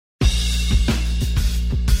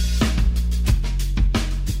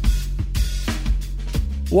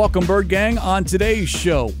Welcome, Bird Gang. On today's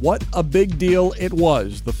show, what a big deal it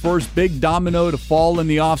was. The first big domino to fall in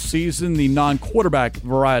the offseason, the non-quarterback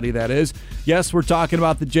variety, that is. Yes, we're talking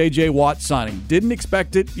about the J.J. Watt signing. Didn't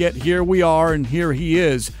expect it, yet here we are, and here he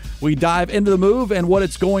is. We dive into the move and what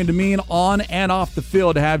it's going to mean on and off the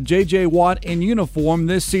field to have J.J. Watt in uniform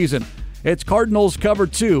this season. It's Cardinals Cover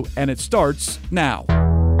 2, and it starts now.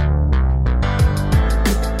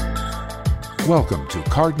 Welcome to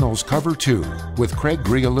Cardinals Cover 2 with Craig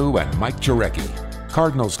Grialou and Mike Jurecki.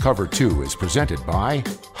 Cardinals Cover 2 is presented by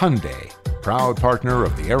Hyundai, proud partner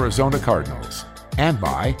of the Arizona Cardinals, and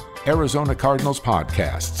by Arizona Cardinals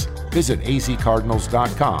Podcasts. Visit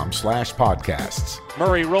azcardinals.com/podcasts.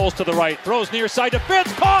 Murray rolls to the right, throws near side to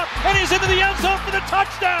Fitz, caught, and he's into the end zone for the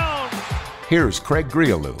touchdown! Here's Craig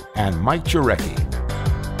Grialou and Mike Jurecki.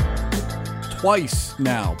 Twice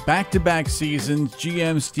now, back-to-back seasons,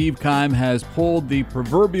 GM Steve Keim has pulled the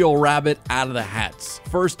proverbial rabbit out of the hats.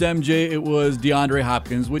 First MJ, it was DeAndre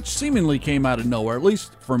Hopkins, which seemingly came out of nowhere, at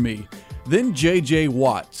least for me. Then J.J.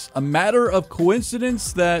 Watt. A matter of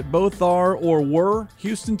coincidence that both are or were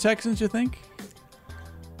Houston Texans, you think?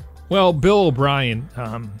 Well, Bill O'Brien,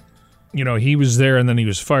 he was there and then he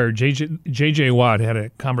was fired. J.J. Watt had a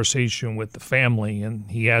conversation with the family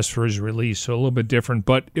and he asked for his release, so a little bit different.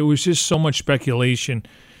 But it was just so much speculation.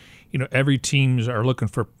 Every teams are looking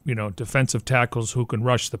for, defensive tackles who can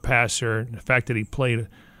rush the passer. And the fact that he played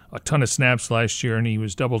a ton of snaps last year and he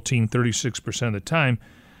was double-teamed 36% of the time.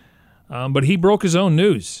 But he broke his own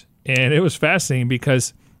news, and it was fascinating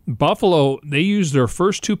because Buffalo, they used their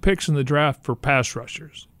first two picks in the draft for pass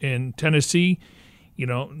rushers. In Tennessee,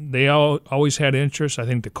 they always had interest. I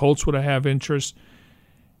think the Colts would have interest.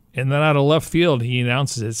 And then out of left field, he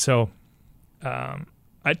announces it. So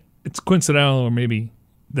it's coincidental or maybe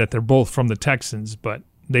that they're both from the Texans, but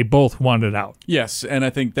they both wanted out. Yes, and I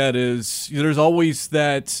think there's always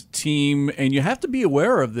that team, and you have to be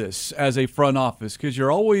aware of this as a front office because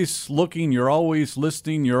you're always looking, you're always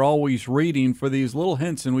listening, you're always reading for these little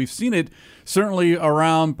hints, and we've seen it certainly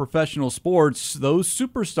around professional sports, those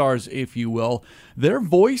superstars, if you will. Their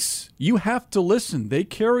voice, you have to listen. They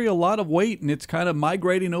carry a lot of weight, and it's kind of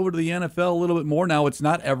migrating over to the NFL a little bit more now. It's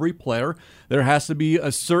not every player. There has to be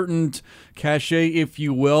a certain cachet, if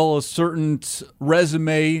you will, a certain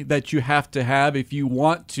resume that you have to have if you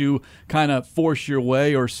want to kind of force your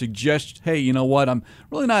way or suggest, hey, you know what, I'm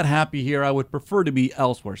really not happy here. I would prefer to be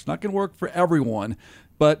elsewhere. It's not going to work for everyone.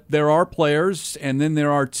 But there are players, and then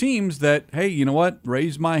there are teams that, hey, you know what,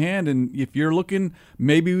 raise my hand, and if you're looking,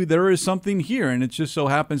 maybe there is something here, and it just so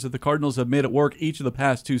happens that the Cardinals have made it work each of the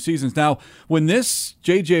past two seasons. Now, when this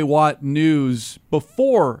J.J. Watt news,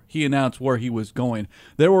 before he announced where he was going,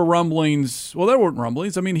 there were rumblings. Well, there weren't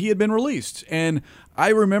rumblings. I mean, he had been released, and I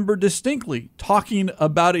remember distinctly talking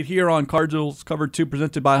about it here on Cardinals Cover 2,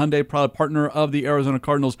 presented by Hyundai, proud partner of the Arizona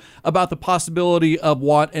Cardinals, about the possibility of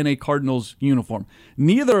Watt in a Cardinals uniform.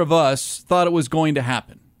 Neither of us thought it was going to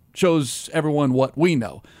happen. Shows everyone what we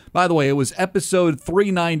know. By the way, it was episode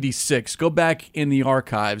 396. Go back in the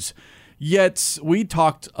archives. Yet we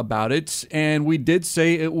talked about it, and we did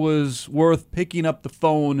say it was worth picking up the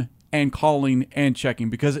phone and calling and checking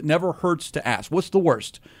because it never hurts to ask. What's the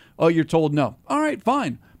worst? Oh, you're told no. All right,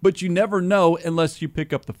 fine. But you never know unless you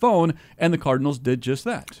pick up the phone, and the Cardinals did just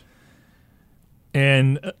that.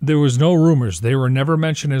 And there was no rumors. They were never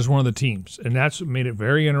mentioned as one of the teams. And that's what made it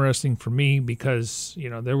very interesting for me because,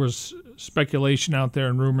 there was speculation out there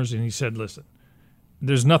and rumors, and he said, listen,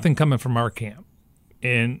 there's nothing coming from our camp.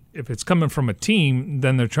 And if it's coming from a team,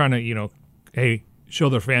 then they're trying to, hey, show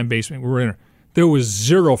their fan base we're in. There was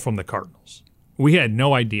zero from the Cardinals. We had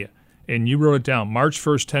no idea. And you wrote it down, March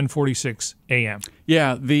 1st, 10:46 a.m.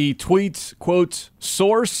 Yeah, the tweet, quote,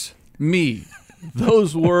 source, me.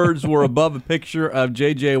 Those words were above a picture of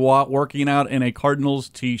J.J. Watt working out in a Cardinals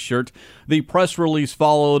t-shirt. The press release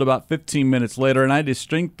followed about 15 minutes later, and I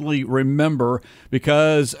distinctly remember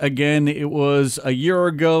because, again, it was a year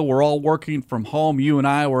ago. We're all working from home. You and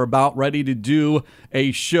I were about ready to do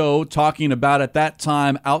a show talking about, at that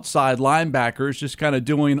time, outside linebackers, just kind of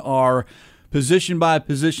doing our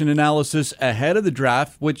position-by-position analysis ahead of the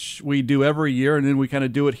draft, which we do every year, and then we kind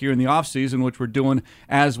of do it here in the offseason, which we're doing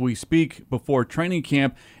as we speak before training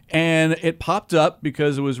camp. And it popped up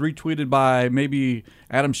because it was retweeted by maybe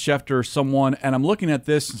Adam Schefter or someone, and I'm looking at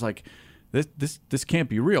this, and it's like, this can't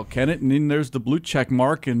be real, can it? And then there's the blue check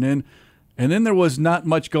mark, and then there was not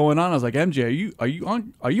much going on. I was like, MJ, are you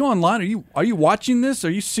online? Are you watching this?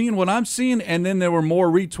 Are you seeing what I'm seeing? And then there were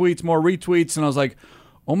more retweets, and I was like,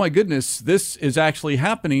 oh my goodness, this is actually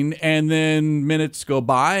happening. And then minutes go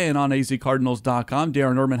by, and on azcardinals.com,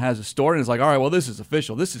 Darren Erman has a story, and it's like, all right, well, this is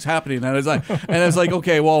official. This is happening. And it's like,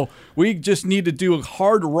 okay, well, we just need to do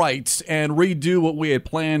hard rights and redo what we had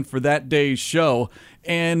planned for that day's show.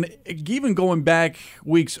 And even going back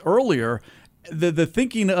weeks earlier, the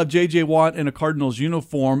thinking of J.J. Watt in a Cardinals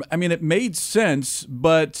uniform, I mean, it made sense,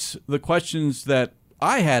 but the questions that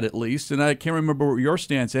I had, at least, and I can't remember your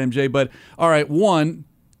stance, MJ, but all right, one,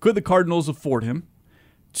 could the Cardinals afford him?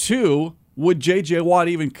 Two, would J.J. Watt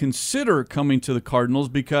even consider coming to the Cardinals?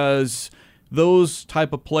 Because those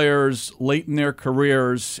type of players late in their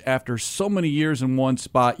careers, after so many years in one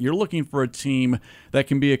spot, you're looking for a team that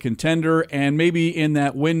can be a contender and maybe in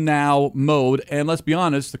that win now mode. And let's be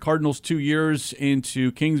honest, the Cardinals 2 years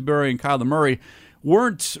into Kingsbury and Kyler Murray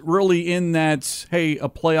weren't really in that, hey, a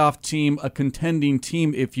playoff team, a contending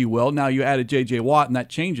team, if you will. Now you added J.J. Watt, and that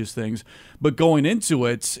changes things. But going into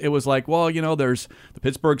it, it was like, well, there's the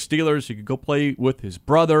Pittsburgh Steelers. He could go play with his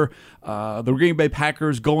brother. The Green Bay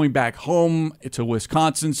Packers going back home to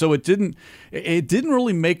Wisconsin. So it didn't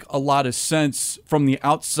really make a lot of sense from the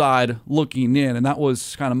outside looking in, and that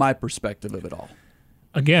was kind of my perspective of it all.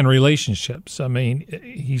 Again, relationships. I mean,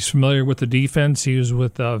 he's familiar with the defense. He was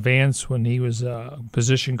with Vance when he was a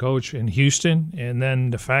position coach in Houston. And then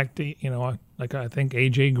the fact that, I think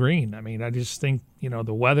A.J. Green. I mean, I just think,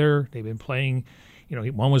 the weather, they've been playing,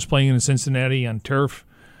 one was playing in Cincinnati on turf.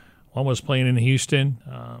 One was playing in Houston.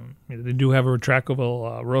 They do have a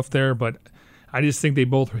retractable roof there, but I just think they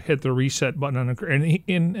both hit the reset button on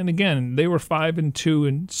and again, they were 5-2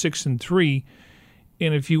 and 6-3.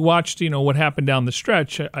 And if you watched, what happened down the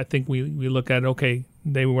stretch, I think we look at, okay,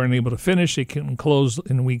 they weren't able to finish. They couldn't close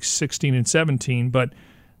in weeks 16 and 17. But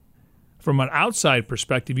from an outside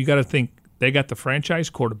perspective, you got to think they got the franchise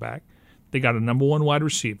quarterback. They got a number one wide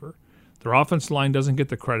receiver. Their offensive line doesn't get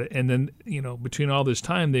the credit. And then, between all this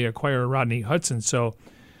time, they acquire Rodney Hudson. So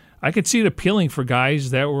I could see it appealing for guys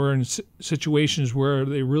that were in situations where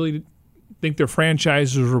they really think their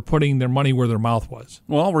franchises were putting their money where their mouth was.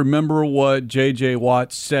 Well, remember what J.J.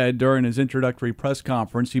 Watt said during his introductory press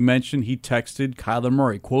conference. He mentioned he texted Kyler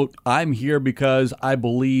Murray, quote, "I'm here because I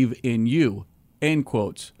believe in you," end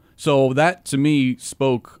quotes. So that, to me,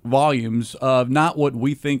 spoke volumes of not what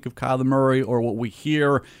we think of Kyler Murray or what we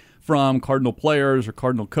hear from Cardinal players or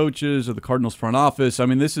Cardinal coaches or the Cardinals front office. I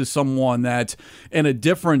mean, this is someone that in a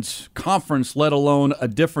different conference, let alone a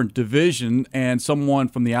different division, and someone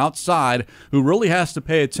from the outside who really has to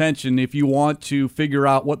pay attention if you want to figure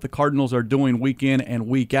out what the Cardinals are doing week in and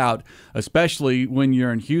week out, especially when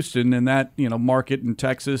you're in Houston and that, market in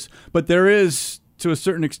Texas. But there is, to a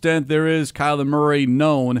certain extent, there is Kyler Murray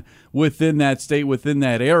known within that state, within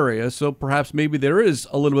that area. So perhaps maybe there is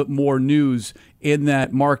a little bit more news in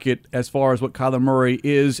that market as far as what Kyler Murray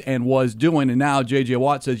is and was doing. And now J.J.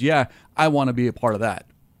 Watt says, yeah, I want to be a part of that.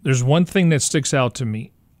 There's one thing that sticks out to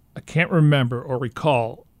me. I can't remember or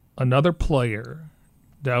recall another player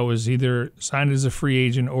that was either signed as a free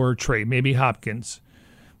agent or a trade, maybe Hopkins.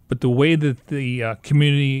 But the way that the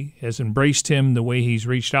community has embraced him, the way he's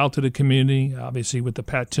reached out to the community, obviously with the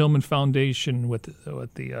Pat Tillman Foundation, with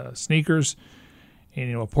the sneakers,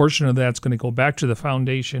 and a portion of that's going to go back to the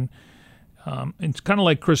foundation. It's kind of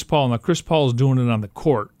like Chris Paul. Now, Chris Paul is doing it on the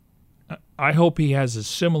court. I hope he has a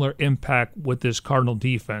similar impact with this Cardinal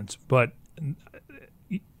defense, but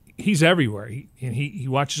he's everywhere. He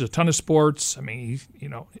watches a ton of sports. I mean,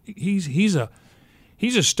 he's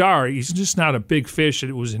a star. He's just not a big fish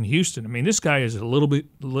that was in Houston. I mean, this guy is a little bit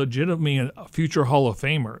legitimately a future Hall of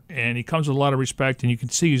Famer, and he comes with a lot of respect, and you can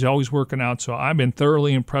see he's always working out. So I've been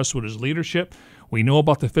thoroughly impressed with his leadership. We know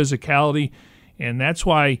about the physicality, and that's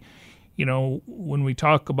why, when we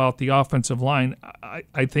talk about the offensive line,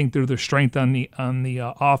 I think they're the strength on the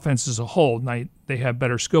offense as a whole. Now, they have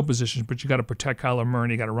better skill positions, but you got to protect Kyler Murray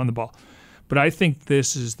and you got to run the ball. But I think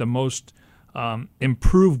this is the most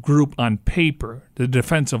improved group on paper, the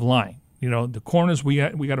defensive line. The corners we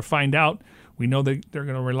got to find out. We know that they're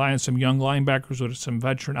going to rely on some young linebackers or some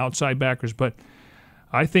veteran outside backers, but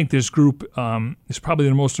I think this group is probably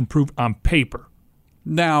the most improved on paper.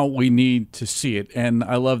 Now we need to see it, and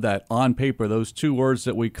I love that, on paper, those two words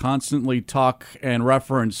that we constantly talk and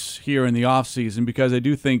reference here in the offseason, because I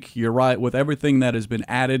do think you're right with everything that has been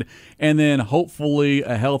added, and then hopefully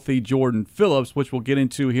a healthy Jordan Phillips, which we'll get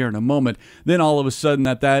into here in a moment. Then all of a sudden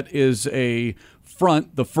that is a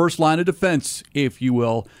front, the first line of defense, if you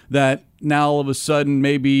will, that now all of a sudden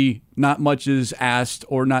maybe not much is asked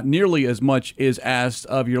or not nearly as much is asked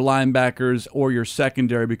of your linebackers or your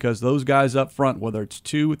secondary, because those guys up front, whether it's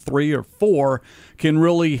 2, 3, or 4, can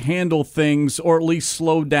really handle things or at least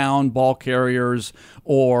slow down ball carriers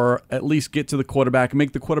or at least get to the quarterback and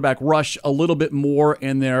make the quarterback rush a little bit more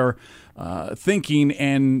in their thinking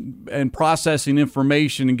and processing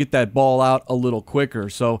information and get that ball out a little quicker.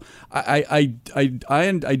 So I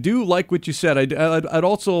do like what you said. I'd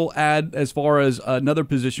also add, as far as another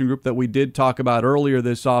position group that we did talk about earlier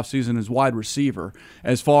this offseason, is wide receiver.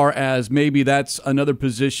 As far as maybe that's another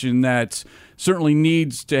position that certainly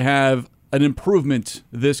needs to have an improvement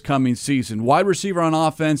this coming season. Wide receiver on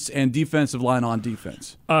offense and defensive line on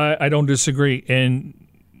defense. I don't disagree. And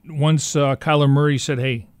once Kyler Murray said,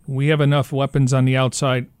 hey, we have enough weapons on the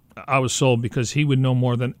outside, I was sold, because he would know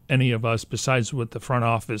more than any of us besides what the front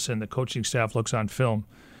office and the coaching staff looks on film.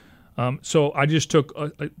 So I just took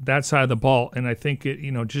that side of the ball, and I think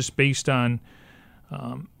just based on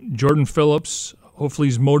Jordan Phillips, hopefully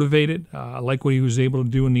he's motivated. I like what he was able to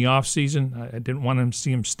do in the offseason. I didn't want to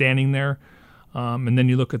see him standing there. And then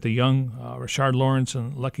you look at the young Rashard Lawrence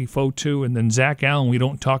and Lucky Fotu, and then Zach Allen, we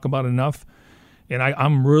don't talk about enough. And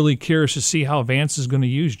I'm really curious to see how Vance is going to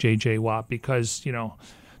use J.J. Watt, because,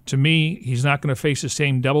 to me, he's not going to face the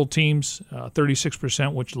same double teams,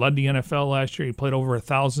 36%, which led the NFL last year. He played over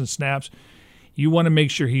 1,000 snaps. You want to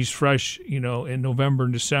make sure he's fresh, in November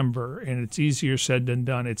and December, and it's easier said than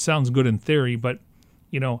done. It sounds good in theory, but,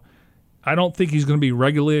 I don't think he's going to be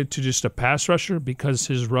regulated to just a pass rusher, because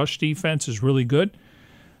his rush defense is really good.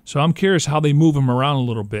 So I'm curious how they move him around a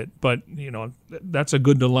little bit. But, that's a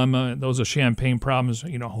good dilemma. Those are champagne problems.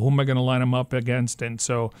 Who am I going to line him up against? And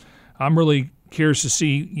so I'm really curious to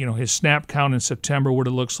see, his snap count in September, what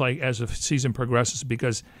it looks like as the season progresses,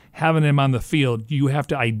 because having him on the field, you have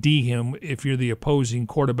to ID him if you're the opposing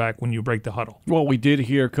quarterback when you break the huddle. Well, we did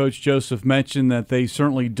hear Coach Joseph mention that they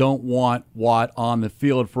certainly don't want Watt on the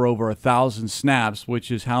field for over 1,000 snaps,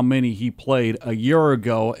 which is how many he played a year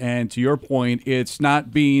ago. And to your point, it's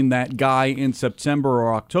not being that guy in September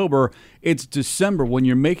or October. It's December. When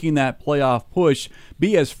you're making that playoff push,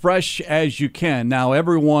 be as fresh as you can. Now,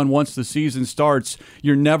 everyone, once the season starts,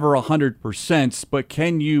 you're never 100%, but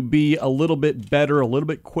can you be a little bit better, a little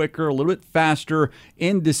bit quicker, a little bit faster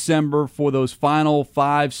in December for those final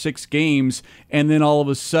 5-6 games, and then all of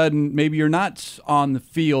a sudden, maybe you're not on the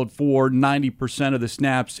field for 90% of the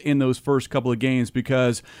snaps in those first couple of games,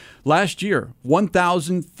 because last year,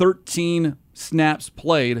 1,013 snaps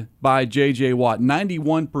played by J.J. Watt,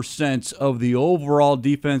 91% of the overall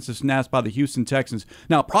defensive snaps by the Houston Texans.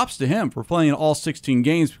 Now, props to him for playing all 16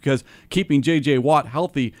 games, because keeping J.J. Watt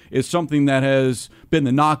healthy is something that has been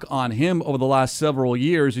the knock on him over the last several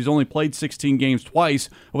years. He's only played 16 games twice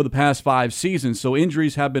over the past 5 seasons, so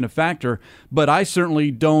injuries have been a factor, but I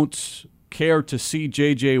certainly don't care to see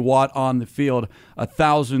J.J. Watt on the field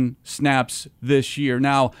 1,000 snaps this year.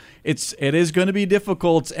 Now, it is going to be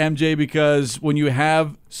difficult, MJ, because when you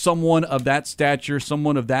have someone of that stature,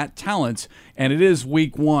 someone of that talent, and it is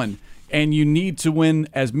week 1, and you need to win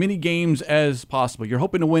as many games as possible. You're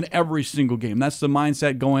hoping to win every single game. That's the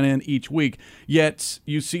mindset going in each week. Yet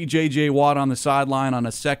you see J.J. Watt on the sideline on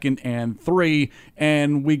a 2nd and 3,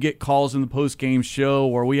 and we get calls in the post-game show,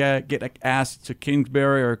 or we get asked to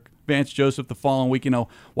Kingsbury or Vance Joseph the following week,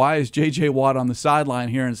 why is J.J. Watt on the sideline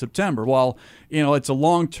here in September? Well, it's a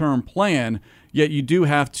long-term plan, yet you do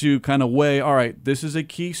have to kind of weigh, all right, this is a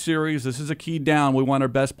key series, this is a key down, we want our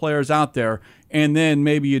best players out there, and then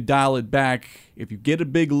maybe you dial it back if you get a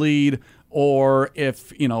big lead, or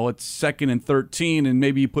if, it's 2nd and 13, and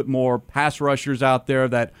maybe you put more pass rushers out there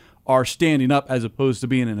that are standing up as opposed to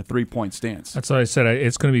being in a 3-point stance. That's what I said.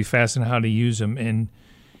 It's going to be fascinating how to use them, and,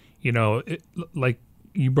 like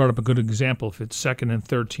you brought up a good example. If it's 2nd and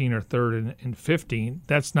 13 or 3rd and 15,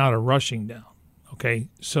 that's not a rushing down. Okay,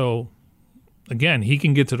 so again, he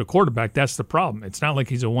can get to the quarterback. That's the problem. It's not like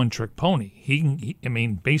he's a one-trick pony.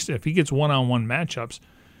 If he gets one-on-one matchups,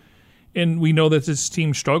 and we know that this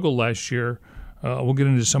team struggled last year. We'll get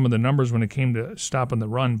into some of the numbers when it came to stopping the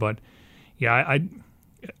run, but yeah,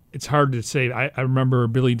 it's hard to say. I remember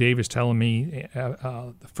Billy Davis telling me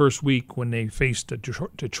the first week when they faced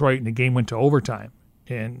Detroit and the game went to overtime.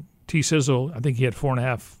 And T. Sizzle, I think he had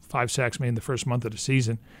 4.5, 5 sacks made in the first month of the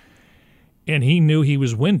season. And he knew he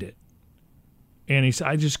was winded. And he said,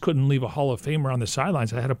 I just couldn't leave a Hall of Famer on the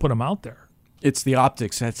sidelines. I had to put him out there. It's the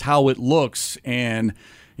optics. That's how it looks. And,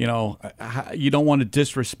 you don't want to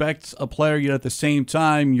disrespect a player, yet at the same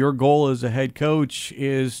time, your goal as a head coach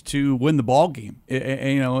is to win the ball game,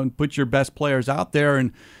 and put your best players out there.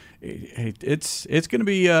 And it's going to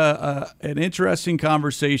be an interesting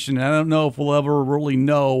conversation. I don't know if we'll ever really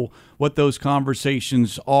know what those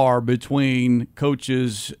conversations are between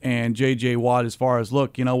coaches and J.J. Watt as far as,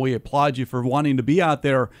 look, we applaud you for wanting to be out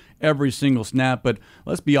there every single snap, but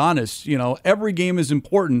let's be honest, every game is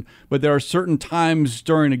important, but there are certain times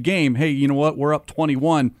during a game, hey, you know what, we're up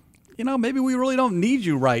 21. Maybe we really don't need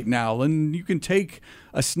you right now, and you can take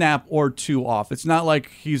a snap or two off. It's not like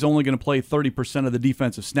he's only going to play 30% of the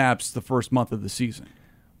defensive snaps the first month of the season.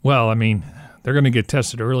 Well, I mean, they're going to get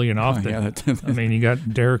tested early and often. I mean, you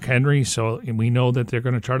got Derrick Henry, so we know that they're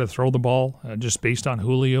going to try to throw the ball just based on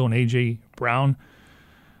Julio and A.J. Brown.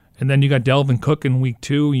 And then you got Delvin Cook in week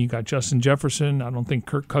 2. You got Justin Jefferson. I don't think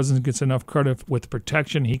Kirk Cousins gets enough credit with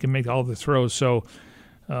protection. He can make all the throws. So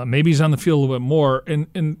maybe he's on the field a little bit more.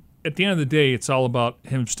 And at the end of the day, it's all about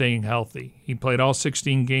him staying healthy. He played all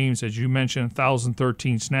 16 games, as you mentioned,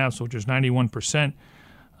 1,013 snaps, which is 91%.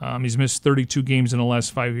 He's missed 32 games in the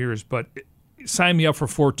last 5 years. But sign me up for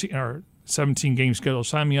 14 or 17 game schedule.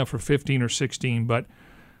 Sign me up for 15 or 16. But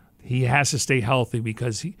he has to stay healthy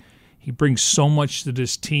because he brings so much to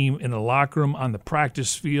this team in the locker room, on the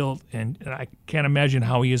practice field, and I can't imagine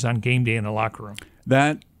how he is on game day in the locker room.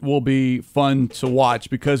 That will be fun to watch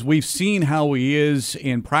because we've seen how he is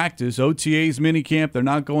in practice. OTA's minicamp, they're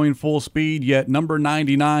not going full speed, yet number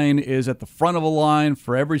 99 is at the front of a line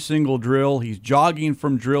for every single drill. He's jogging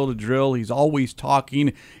from drill to drill. He's always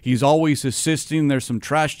talking. He's always assisting. There's some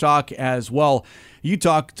trash talk as well. You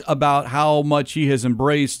talked about how much he has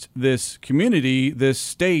embraced this community, this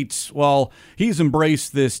state. Well, he's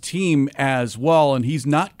embraced this team as well, and he's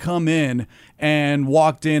not come in and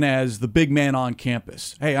walked in as the big man on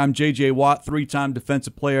campus. Hey, I'm J.J. Watt, 3-time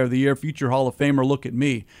Defensive Player of the Year, future Hall of Famer, look at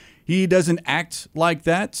me. He doesn't act like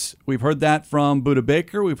that. We've heard that from Budda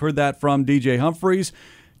Baker. We've heard that from DJ Humphries.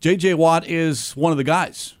 J.J. Watt is one of the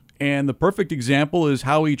guys. And the perfect example is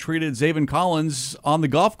how he treated Zaven Collins on the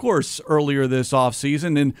golf course earlier this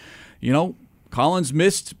offseason. And, Collins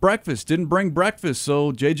missed breakfast, didn't bring breakfast.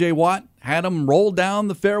 So J.J. Watt had him roll down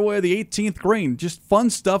the fairway of the 18th green. Just fun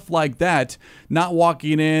stuff like that. Not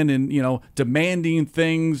walking in and, demanding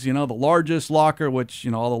things, the largest locker, which,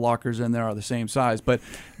 all the lockers in there are the same size. But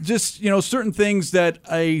just, certain things that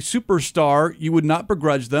a superstar, you would not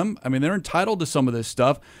begrudge them. I mean, they're entitled to some of this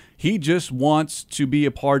stuff. He just wants to be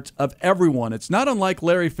a part of everyone. It's not unlike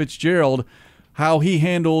Larry Fitzgerald, how he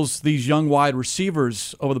handles these young wide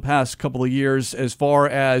receivers over the past couple of years as far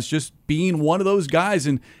as just being one of those guys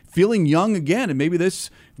and feeling young again. And maybe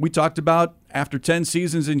this, we talked about after 10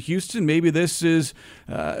 seasons in Houston, maybe this is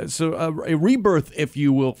a rebirth, if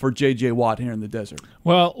you will, for J.J. Watt here in the desert.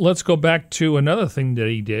 Well, let's go back to another thing that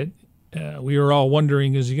he did. We were all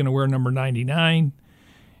wondering, is he going to wear number 99?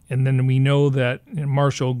 And then we know that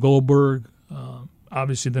Marshall Goldberg,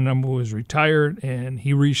 obviously the number was retired, and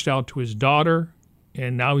he reached out to his daughter,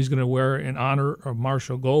 and now he's going to wear in honor of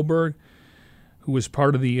Marshall Goldberg, who was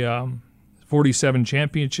part of the 47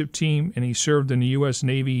 championship team, and he served in the U.S.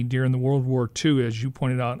 Navy during the World War II, as you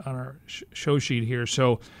pointed out on our show sheet here.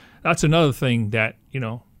 So that's another thing that,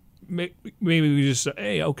 maybe we just say,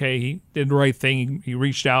 hey, okay, he did the right thing. He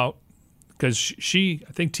reached out. Because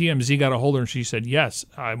I think TMZ got a hold of her and she said, yes,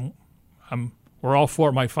 we're all for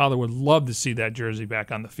it. My father would love to see that jersey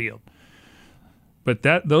back on the field. But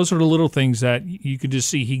those are the little things that you could just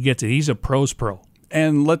see he gets it. He's a pro's pro.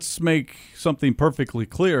 And let's make something perfectly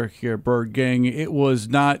clear here, Bird Gang. It was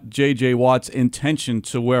not J.J. Watt's intention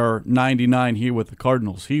to wear 99 here with the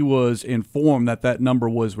Cardinals. He was informed that number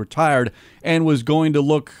was retired and was going to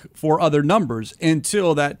look for other numbers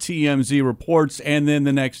until that TMZ reports. And then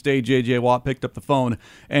the next day, J.J. Watt picked up the phone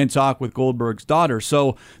and talked with Goldberg's daughter.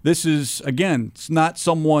 So this is, again, it's not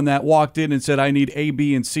someone that walked in and said, I need A,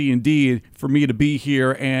 B, and C, and D for me to be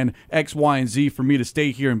here and X, Y, and Z for me to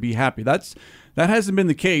stay here and be happy. That hasn't been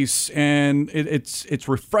the case, and it's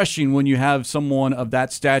refreshing when you have someone of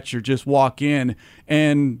that stature just walk in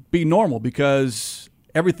and be normal, because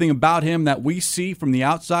everything about him that we see from the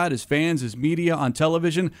outside as fans, as media, on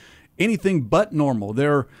television, anything but normal.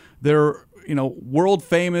 They're world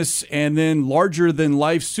famous and then larger than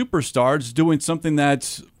life superstars doing something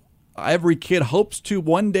that every kid hopes to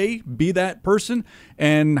one day be that person,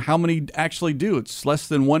 and how many actually do? It's less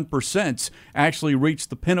than 1% actually reach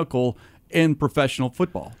the pinnacle in professional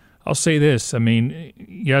football. I'll say this. I mean,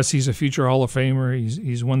 yes, he's a future Hall of Famer.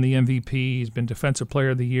 He's won the MVP. He's been Defensive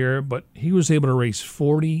Player of the Year, but he was able to raise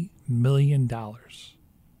 $40 million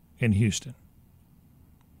in Houston.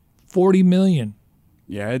 $40 million.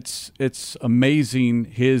 Yeah, it's amazing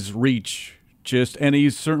his reach. And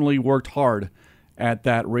he's certainly worked hard at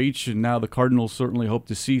that reach, and now the Cardinals certainly hope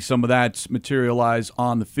to see some of that materialize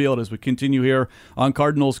on the field. As we continue here on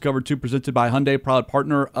Cardinals Cover 2, presented by Hyundai, proud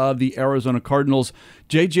partner of the Arizona Cardinals.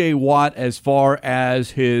 J.J. Watt, as far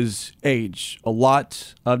as his age, a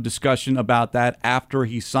lot of discussion about that after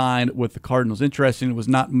he signed with the Cardinals. Interesting, it was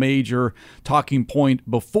not major talking point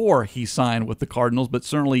before he signed with the Cardinals, but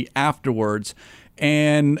certainly afterwards.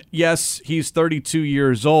 And yes, he's 32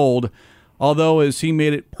 years old, although as he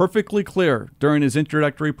made it perfectly clear during his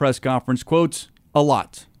introductory press conference, quote, a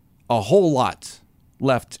whole lot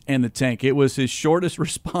left in the tank. It was his shortest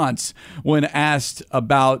response when asked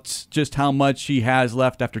about just how much he has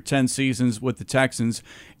left after 10 seasons with the Texans.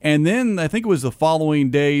 And then I think it was the following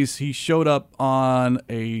days, he showed up on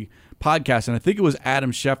a podcast, and I think it was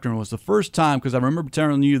Adam Schefter. It was the first time, because I remember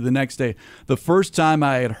telling you the next day, the first time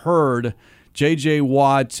I had heard J.J.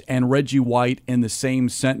 Watt and Reggie White in the same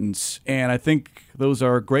sentence. And I think those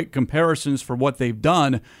are great comparisons for what they've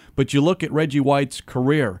done. But you look at Reggie White's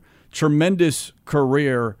career, tremendous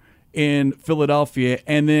career in Philadelphia,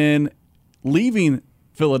 and then leaving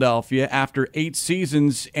Philadelphia after 8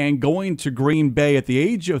 seasons and going to Green Bay at the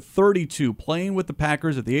age of 32, playing with the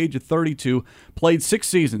Packers at the age of 32, played 6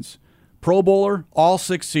 seasons. Pro Bowler all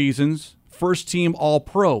 6 seasons, first team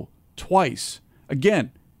All-Pro twice.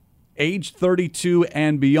 Again, age 32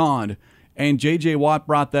 and beyond. And J.J. Watt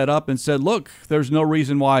brought that up and said, look, there's no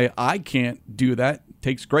reason why I can't do that.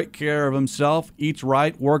 Takes great care of himself, eats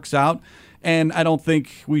right, works out. And I don't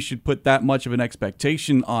think we should put that much of an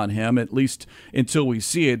expectation on him, at least until we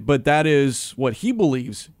see it. But that is what he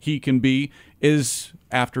believes he can be, is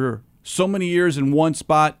after so many years in one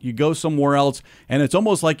spot, you go somewhere else, and it's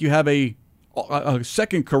almost like you have a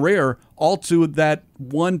second career all to that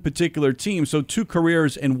one particular team. So 2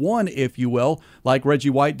 careers in one, if you will, like Reggie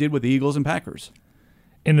White did with the Eagles and Packers.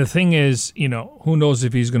 And the thing is, who knows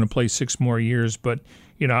if he's going to play 6 more years. But,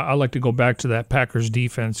 I like to go back to that Packers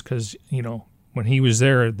defense because, when he was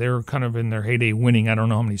there, they were kind of in their heyday winning. I don't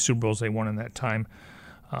know how many Super Bowls they won in that time.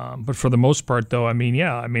 But for the most part, though,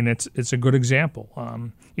 it's a good example.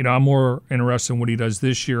 I'm more interested in what he does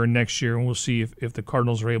this year and next year, and we'll see if the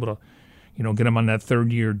Cardinals are able to get him on that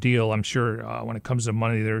 3rd-year deal. I'm sure when it comes to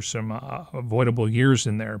money, there's some avoidable years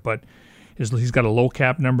in there. But he's got a low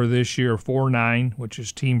cap number this year, 4.9, which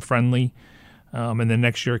is team-friendly. And then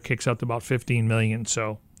next year it kicks up to about $15 million.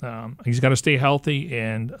 So he's got to stay healthy.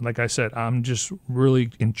 And like I said, I'm just really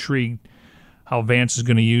intrigued how Vance is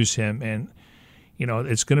going to use him. And,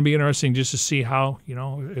 it's going to be interesting just to see how,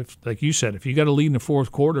 if, like you said, if you got a lead in the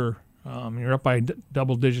 4th quarter, you're up by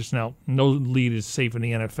double digits now. No lead is safe in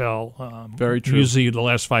the NFL. Very true. Usually the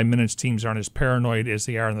last 5 minutes, teams aren't as paranoid as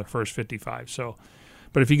they are in the first 55. So,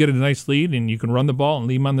 but if you get a nice lead and you can run the ball and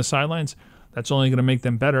leave them on the sidelines, that's only going to make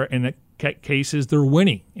them better. And the case is they're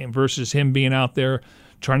winning, and versus him being out there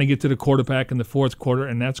trying to get to the quarterback in the 4th quarter,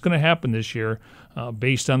 and that's going to happen this year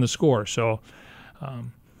based on the score. So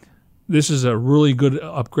this is a really good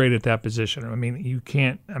upgrade at that position.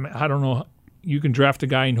 I don't know. You can draft a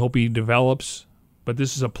guy and hope he develops, but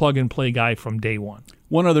this is a plug-and-play guy from day one.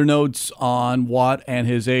 One other note on Watt and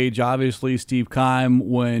his age. Obviously, Steve Keim,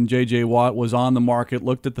 when J.J. Watt was on the market,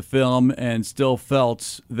 looked at the film and still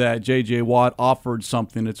felt that J.J. Watt offered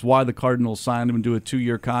something. It's why the Cardinals signed him to a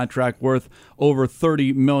 2-year contract worth over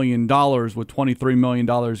 $30 million with $23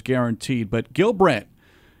 million guaranteed. But Gil Brandt,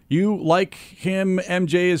 you like him,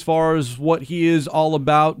 MJ, as far as what he is all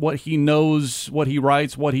about, what he knows, what he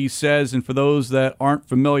writes, what he says. And for those that aren't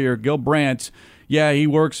familiar, Gil Brandt, yeah, he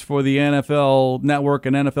works for the NFL Network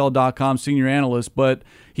and NFL.com senior analyst, but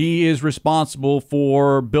he is responsible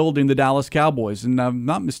for building the Dallas Cowboys. And I'm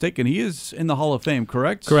not mistaken, he is in the Hall of Fame,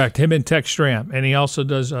 correct? Correct. Him and Tex Stram. And he also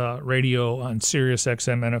does radio on Sirius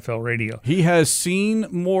XM NFL Radio. He has seen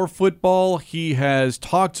more football. He has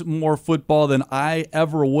talked more football than I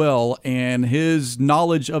ever will, and his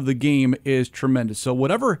knowledge of the game is tremendous. So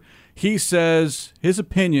whatever he says, his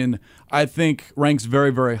opinion, I think, ranks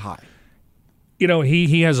very, very high.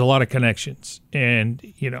 He has a lot of connections. And,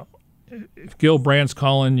 if Gil Brandt's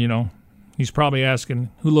calling, he's probably asking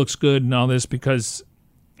who looks good and all this because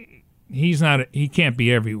he can't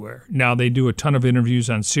be everywhere. Now, they do a ton of interviews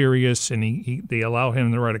on Sirius, and they allow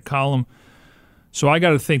him to write a column. So I got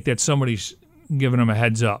to think that somebody's giving him a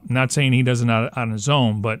heads up. I'm not saying he doesn't on his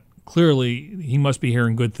own, but clearly he must be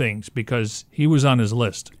hearing good things because he was on his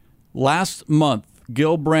list. Last month,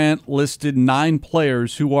 Gil Brandt listed 9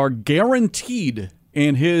 players who are guaranteed,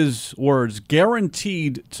 in his words,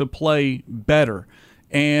 guaranteed to play better.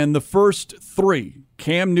 And the first 3,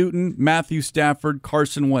 Cam Newton, Matthew Stafford,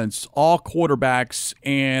 Carson Wentz, all quarterbacks,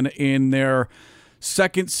 and in their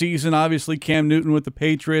second season, obviously, Cam Newton with the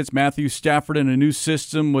Patriots, Matthew Stafford in a new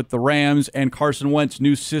system with the Rams, and Carson Wentz,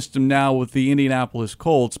 new system now with the Indianapolis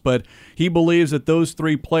Colts. But he believes that those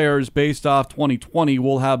three players, based off 2020,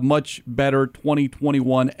 will have much better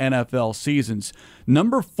 2021 NFL seasons.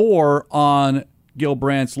 Number 4 on Gil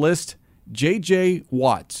Brandt's list, J.J.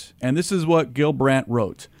 Watt. And this is what Gil Brandt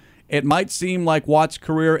wrote. It might seem like Watt's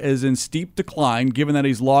career is in steep decline, given that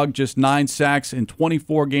he's logged just 9 sacks in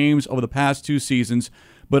 24 games over the past 2 seasons,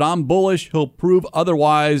 but I'm bullish he'll prove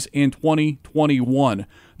otherwise in 2021.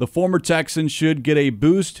 The former Texan should get a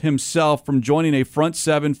boost himself from joining a front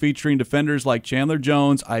 7 featuring defenders like Chandler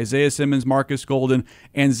Jones, Isaiah Simmons, Marcus Golden,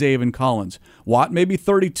 and Zaven Collins. Watt may be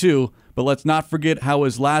 32, but let's not forget how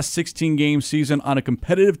his last 16-game season on a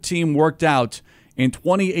competitive team worked out. In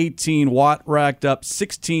 2018, Watt racked up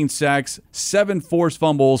 16 sacks, 7 forced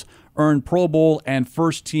fumbles, earned Pro Bowl and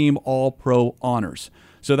first-team All-Pro honors.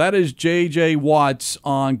 So that is J.J. Watt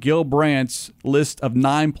on Gil Brandt's list of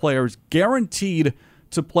 9 players guaranteed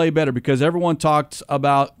to play better, because everyone talked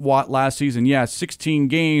about Watt last season. Yeah, 16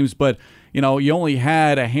 games, but you only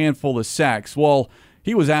had a handful of sacks. Well,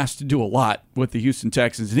 he was asked to do a lot with the Houston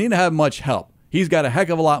Texans, and he didn't have much help. He's got a heck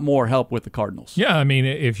of a lot more help with the Cardinals. Yeah, I mean,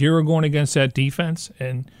 if you were going against that defense,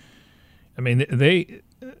 and I mean, they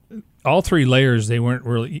all 3 layers, they weren't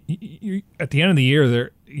really. At the end of the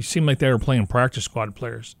year, you seemed like they were playing practice squad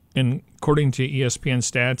players. And according to ESPN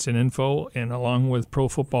stats and info, and along with Pro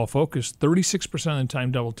Football Focus, 36% of the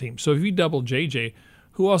time double team. So if you double JJ,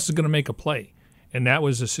 who else is going to make a play? And that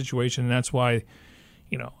was the situation, and that's why.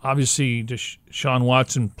 Obviously, Deshaun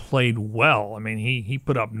Watson played well. I mean, he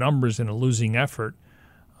put up numbers in a losing effort.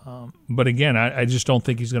 But again, I just don't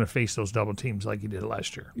think he's going to face those double teams like he did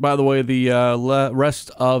last year. By the way, the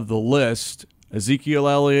rest of the list, Ezekiel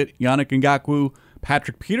Elliott, Yannick Ngakoue,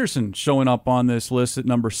 Patrick Peterson showing up on this list at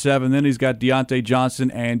number 7. Then he's got Deontay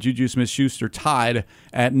Johnson and Juju Smith-Schuster tied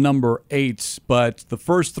at number 8. But the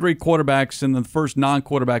first 3 quarterbacks and the first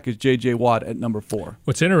non-quarterback is J.J. Watt at number 4.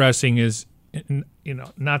 What's interesting is,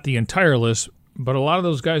 not the entire list, but a lot of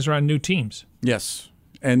those guys are on new teams. Yes.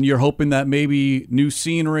 And you're hoping that maybe new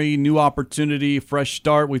scenery, new opportunity, fresh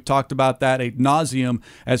start. We've talked about that ad nauseum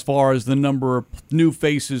as far as the number of new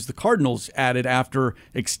faces the Cardinals added after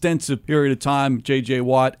extensive period of time. J.J.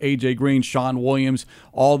 Watt, A.J. Green, Sean Williams,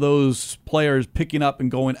 all those players picking up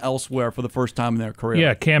and going elsewhere for the first time in their career.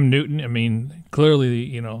 Yeah, Cam Newton. I mean,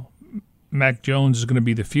 clearly, Mac Jones is going to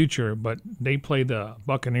be the future, but they play the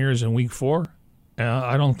Buccaneers in Week 4.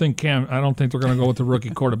 I don't think they're going to go with the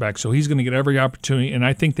rookie quarterback, so he's going to get every opportunity, and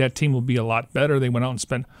I think that team will be a lot better. They went out and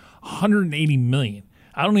spent $180 million.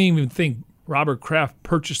 I don't even think Robert Kraft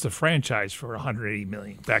purchased the franchise for $180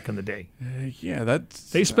 million back in the day.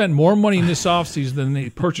 They spent more money in this offseason than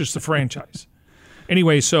they purchased the franchise.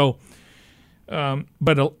 Anyway, so.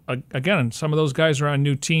 But again, some of those guys are on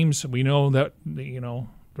new teams. We know that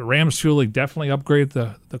the Rams feel like definitely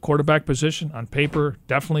upgraded the quarterback position. On paper,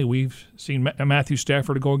 definitely we've seen Matthew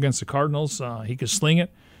Stafford go against the Cardinals. He could sling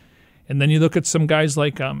it. And then you look at some guys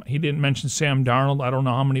like he didn't mention Sam Darnold. I don't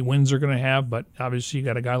know how many wins they're going to have, but obviously you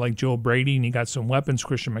got a guy like Joe Brady, and you got some weapons,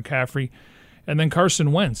 Christian McCaffrey, and then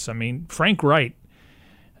Carson Wentz. I mean, Frank Wright.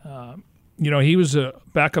 He was a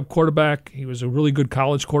backup quarterback. He was a really good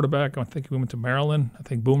college quarterback. I think he went to Maryland. I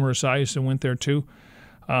think Boomer Esiason went there too.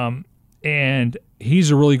 And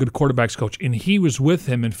he's a really good quarterbacks coach, and he was with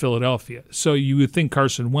him in Philadelphia. So you would think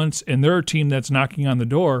Carson Wentz, and they're a team that's knocking on the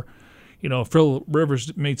door. Phil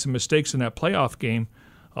Rivers made some mistakes in that playoff game.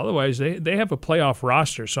 Otherwise, they have a playoff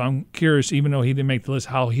roster. So I'm curious, even though he didn't make the list,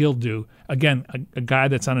 how he'll do. Again, a guy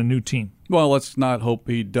that's on a new team. Well, let's not hope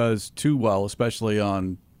he does too well, especially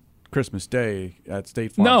on Christmas Day at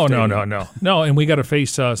State Farm Stadium. No, and we got to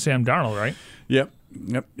face Sam Darnold, right? Yep.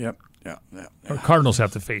 Or Cardinals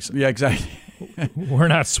have to face him. Yeah, exactly. We're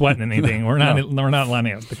not sweating anything. We're not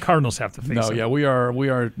lining up. The Cardinals have to face him. Yeah, we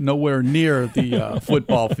are nowhere near the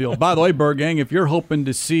football field. By the way, Bergang, if you're hoping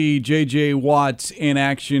to see J.J. Watt in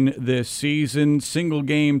action this season, single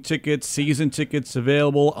game tickets, season tickets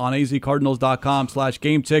available on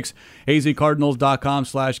azcardinals.com/gametix,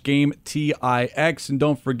 azcardinals.com/gametix. And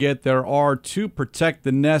don't forget, there are 2 Protect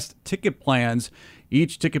the Nest ticket plans.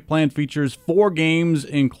 Each ticket plan features 4 games,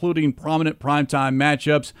 including prominent primetime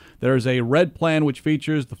matchups. There's a red plan, which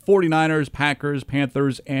features the 49ers, Packers,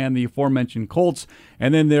 Panthers, and the aforementioned Colts.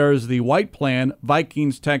 And then there's the white plan,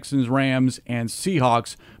 Vikings, Texans, Rams, and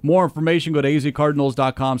Seahawks. More information, go to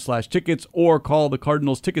azcardinals.com/tickets or call the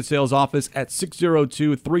Cardinals ticket sales office at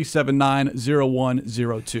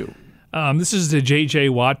 602-379-0102. This is the J.J.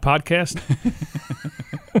 Watt podcast.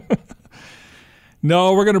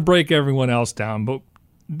 No, we're going to break everyone else down, but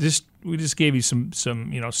we just gave you some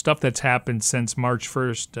stuff that's happened since March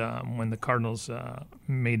 1st when the Cardinals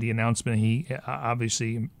made the announcement. He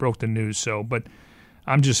obviously broke the news. So, but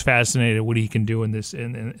I'm just fascinated what he can do in this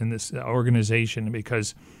in this organization,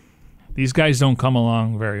 because these guys don't come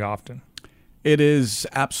along very often. It is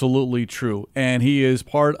absolutely true. And he is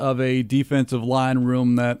part of a defensive line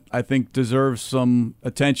room that I think deserves some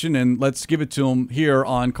attention. And let's give it to him here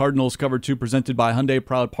on Cardinals Cover 2, presented by Hyundai,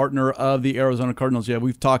 proud partner of the Arizona Cardinals. Yeah,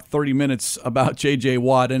 we've talked 30 minutes about J.J.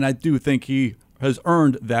 Watt, and I do think he has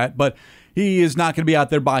earned that. But he is not going to be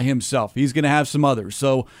out there by himself. He's going to have some others.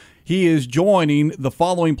 So he is joining the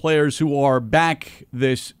following players who are back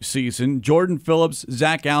this season: Jordan Phillips,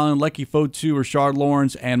 Zach Allen, Leki Fotu, Rashard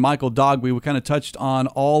Lawrence, and Michael Dogbe. We kind of touched on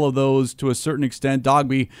all of those to a certain extent.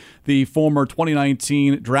 Dogbe, the former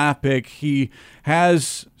 2019 draft pick, he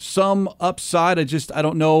has some upside. I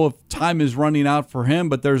don't know if time is running out for him,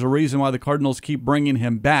 but there's a reason why the Cardinals keep bringing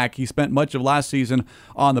him back. He spent much of last season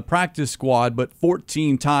on the practice squad, but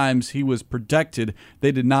 14 times he was protected.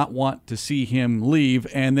 They did not want to see him leave.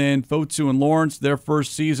 And then Fotu and Lawrence, their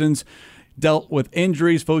first seasons, dealt with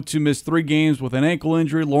injuries. Fotu missed 3 games with an ankle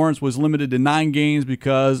injury. Lawrence was limited to 9 games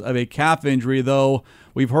because of a calf injury, though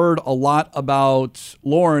we've heard a lot about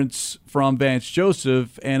Lawrence from Vance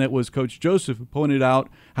Joseph, and it was Coach Joseph who pointed out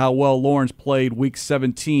how well Lawrence played Week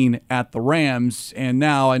 17 at the Rams. And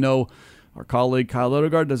now I know our colleague Kyle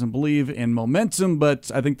Odegaard doesn't believe in momentum, but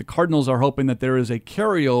I think the Cardinals are hoping that there is a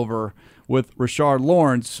carryover with Rashard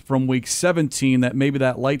Lawrence from Week 17, that maybe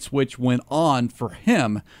that light switch went on for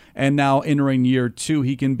him, and now entering year 2,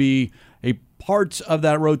 he can be a part of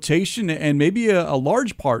that rotation, and maybe a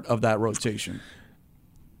large part of that rotation.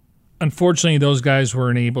 Unfortunately, those guys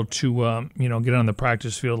weren't able to get on the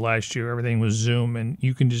practice field last year. Everything was Zoom, and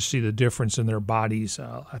you can just see the difference in their bodies.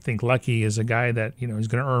 I think Leki is a guy that is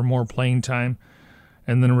going to earn more playing time.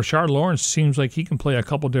 And then Rashard Lawrence seems like he can play a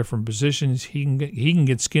couple different positions. He can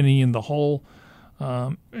get skinny in the hole.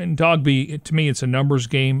 And Dogbe, to me, it's a numbers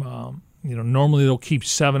game. Normally they'll keep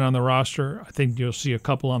 7 on the roster. I think you'll see a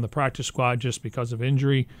couple on the practice squad just because of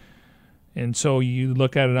injury. And so you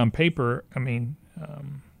look at it on paper. I mean,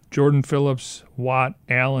 Jordan Phillips, Watt,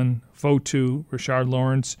 Allen, Fotu, Rashard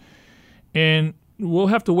Lawrence, and we'll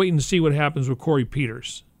have to wait and see what happens with Corey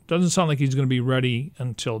Peters. Doesn't sound like he's going to be ready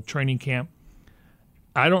until training camp.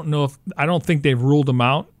 I don't think they've ruled him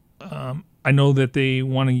out. I know that they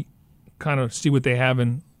want to kind of see what they have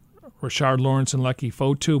in Rashard Lawrence and Leki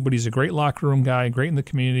Fotu, but he's a great locker room guy, great in the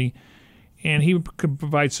community, and he could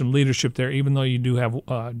provide some leadership there, even though you do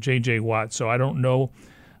have J.J. Watt. So I don't know.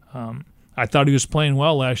 I thought he was playing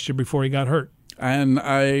well last year before he got hurt. And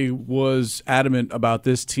I was adamant about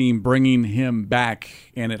this team bringing him back,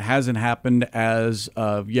 and it hasn't happened as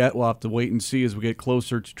of yet. We'll have to wait and see as we get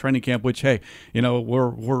closer to training camp, which, hey,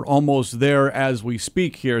 we're almost there as we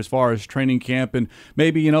speak here as far as training camp. And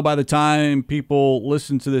maybe, by the time people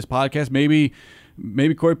listen to this podcast, maybe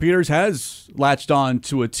Corey Peters has latched on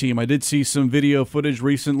to a team. I did see some video footage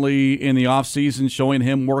recently in the offseason showing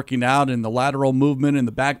him working out and the lateral movement and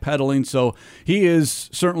the backpedaling. So he is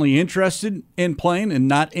certainly interested in playing and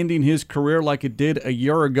not ending his career like it did a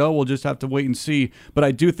year ago. We'll just have to wait and see. But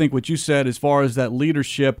I do think what you said as far as that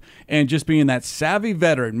leadership and just being that savvy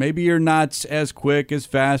veteran, maybe you're not as quick, as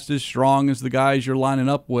fast, as strong as the guys you're lining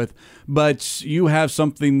up with, but you have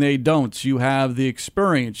something they don't. You have the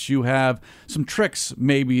experience. You have some tricks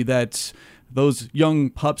maybe that those young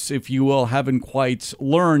pups, if you will, haven't quite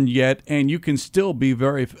learned yet, and you can still be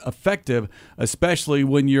very effective, especially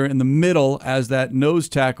when you're in the middle as that nose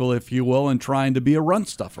tackle, if you will, and trying to be a run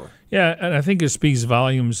stuffer. Yeah, and I think it speaks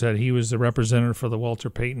volumes that he was the representative for the Walter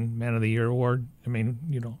Payton Man of the Year award. I mean,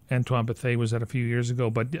 Antoine Bethea was that a few years ago,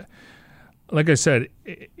 but like I said,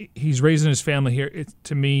 he's raising his family here.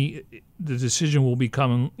 To me, the decision will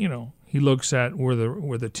become, he looks at where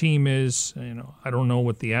the team is. I don't know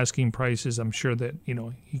what the asking price is. I'm sure that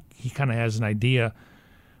he kind of has an idea.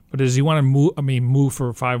 But does he want to move? Move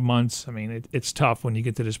for 5 months? It's tough when you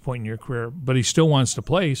get to this point in your career. But he still wants to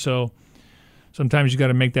play. So sometimes you got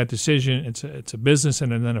to make that decision. It's a business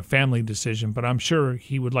and then a family decision. But I'm sure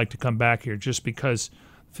he would like to come back here just because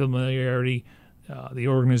familiarity. The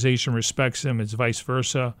organization respects him. It's vice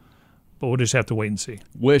versa. But we'll just have to wait and see.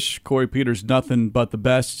 Wish Corey Peters nothing but the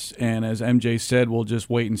best. And as MJ said, we'll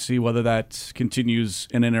just wait and see whether that continues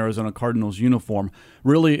in an Arizona Cardinals uniform.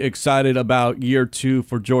 Really excited about year 2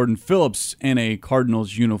 for Jordan Phillips in a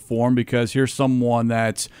Cardinals uniform, because here's someone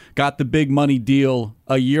that's got the big money deal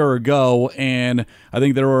a year ago, and I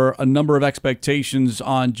think there were a number of expectations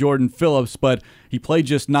on Jordan Phillips, but he played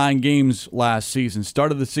just 9 games last season.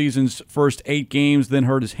 Started the season's first 8 games, then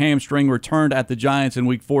hurt his hamstring, returned at the Giants in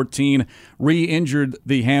Week 14, re-injured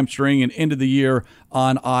the hamstring, and ended the year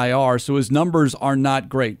on IR. So his numbers are not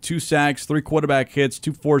great. 2 sacks, 3 quarterback hits,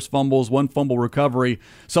 2 forced fumbles, 1 fumble recovery.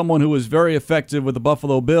 Someone who was very effective with the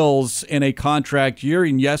Buffalo Bills in a contract year,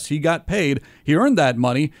 and yes, he got paid. He earned that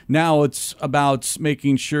money. Now it's about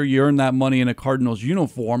making sure you earn that money in a Cardinals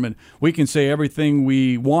uniform, and we can say everything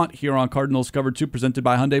we want here on Cardinals Cover 2, presented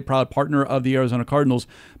by Hyundai, proud partner of the Arizona Cardinals.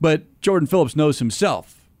 But Jordan Phillips knows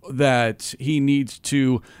himself that he needs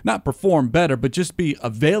to not perform better, but just be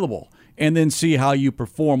available and then see how you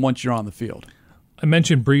perform once you're on the field. I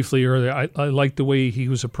mentioned briefly earlier, I like the way he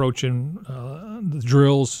was approaching the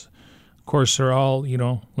drills. Of course, they're all,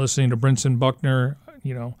 listening to Brinson Buckner.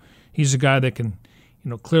 He's a guy that can,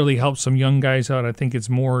 clearly help some young guys out. I think it's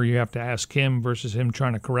more you have to ask him versus him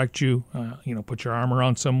trying to correct you, put your arm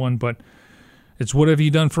around someone. But it's what have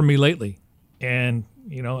you done for me lately? And,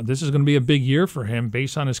 this is going to be a big year for him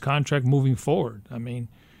based on his contract moving forward. I mean,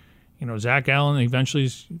 Zach Allen eventually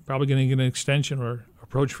is probably going to get an extension or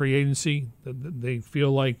approach free agency. They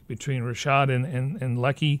feel like between Rashad and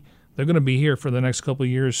Lecky, they're going to be here for the next couple of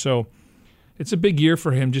years. So it's a big year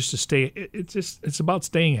for him just to stay. It's about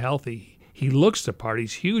staying healthy. He looks the part.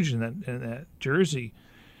 He's huge in that jersey.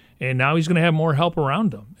 And now he's going to have more help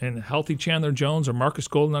around him. And a healthy Chandler Jones or Marcus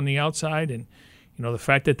Golden on the outside. And, the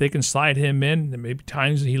fact that they can slide him in, and maybe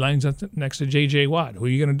times he lines up next to J.J. Watt, who are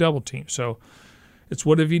you going to double team? So it's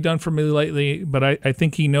what have you done for me lately? But I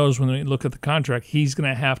think he knows when we look at the contract, he's going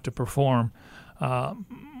to have to perform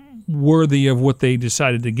worthy of what they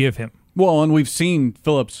decided to give him. Well, and we've seen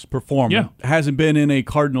Phillips perform. Yeah. Hasn't been in a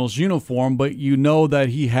Cardinals uniform, but you know that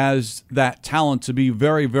he has that talent to be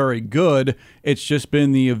very, very good. It's just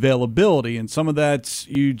been the availability, and some of that's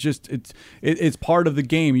it's part of the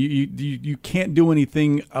game. You can't do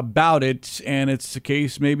anything about it, and it's a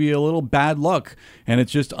case maybe a little bad luck, and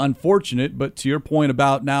it's just unfortunate. But to your point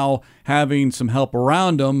about now having some help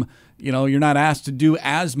around him, you're not asked to do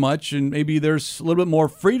as much, and maybe there's a little bit more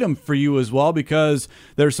freedom for you as well because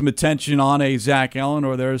there's some attention on a Zach Allen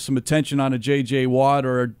or there's some attention on a J.J. Watt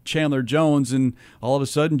or a Chandler Jones, and all of a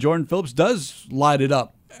sudden Jordan Phillips does light it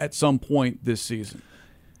up at some point this season.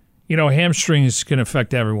 Hamstrings can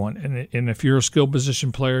affect everyone, and if you're a skill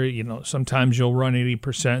position player, sometimes you'll run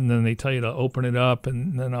 80%, and then they tell you to open it up,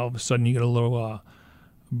 and then all of a sudden you get a little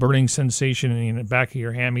burning sensation in the back of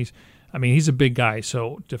your hammies. I mean, he's a big guy,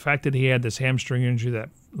 so the fact that he had this hamstring injury that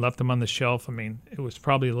left him on the shelf, I mean, it was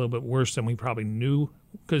probably a little bit worse than we probably knew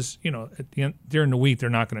because, at the end, during the week, they're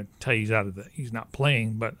not going to tell you he's not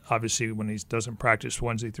playing, but obviously when he doesn't practice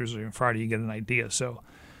Wednesday, Thursday, and Friday, you get an idea. So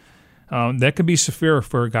that could be severe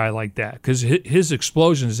for a guy like that because his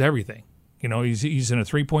explosion is everything. He's in a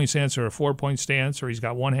 3-point stance or a 4-point stance, or he's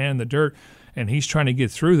got one hand in the dirt, and he's trying to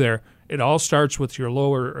get through there. It all starts with your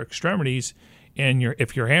lower extremities. And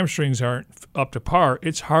if your hamstrings aren't up to par,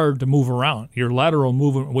 it's hard to move around. Your lateral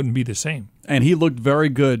movement wouldn't be the same. And he looked very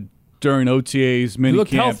good during OTA's minicamp. He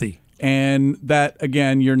looked healthy. And that,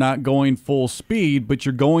 again, you're not going full speed, but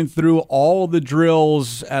you're going through all the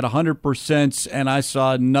drills at 100%, and I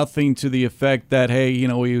saw nothing to the effect that, hey, he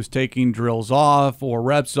was taking drills off or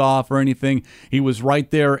reps off or anything. He was right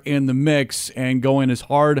there in the mix and going as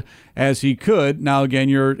hard as he could. Now, again,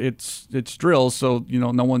 it's drills, so,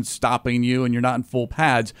 no one's stopping you and you're not in full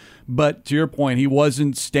pads. But to your point, he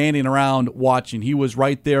wasn't standing around watching. He was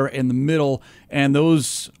right there in the middle, and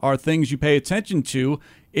those are things you pay attention to.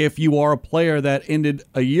 If you are a player that ended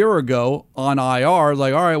a year ago on IR,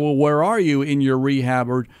 like, all right, well, where are you in your rehab?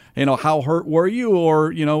 Or, how hurt were you?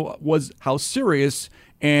 Or, how serious?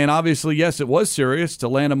 And obviously, yes, it was serious to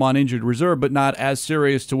land him on injured reserve, but not as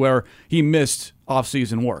serious to where he missed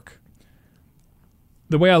offseason work.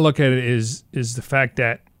 The way I look at it is the fact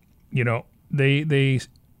that, they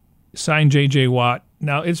signed J.J. Watt.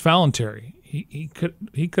 Now, it's voluntary. He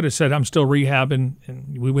could have said, I'm still rehabbing,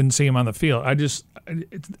 and we wouldn't see him on the field. It's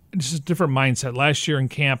just a different mindset. Last year in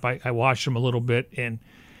camp, I watched him a little bit, and,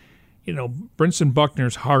 Brinson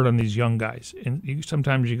Buckner's hard on these young guys, and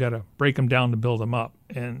sometimes you got to break them down to build them up.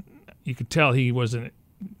 And you could tell he wasn't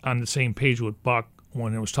on the same page with Buck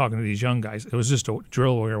when he was talking to these young guys. It was just a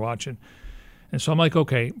drill we were watching. And so I'm like,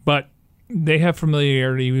 okay, but they have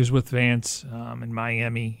familiarity. He was with Vance in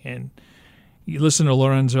Miami, and you listen to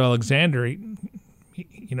Lorenzo Alexander,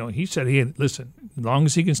 he said, listen, as long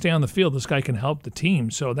as he can stay on the field, this guy can help the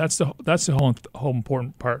team. So that's the whole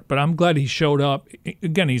important part. But I'm glad he showed up.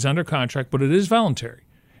 Again, he's under contract, but it is voluntary.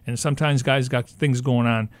 And sometimes guys got things going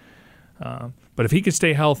on. But But if he could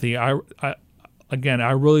stay healthy, I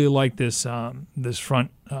really like this this front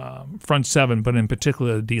seven, but in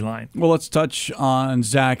particular the D-line. Well, let's touch on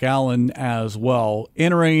Zach Allen as well.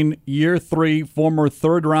 Entering year 3, former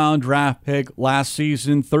third-round draft pick last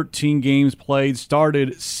season, 13 games played,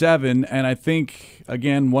 started 7, and I think,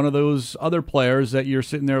 again, one of those other players that you're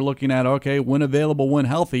sitting there looking at, okay, when available, when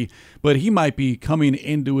healthy, but he might be coming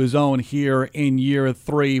into his own here in year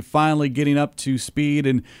 3, finally getting up to speed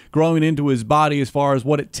and growing into his body as far as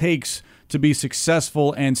what it takes to be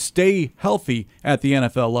successful and stay healthy at the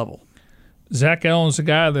NFL level. Zach Allen's a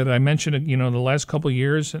guy that I mentioned, the last couple of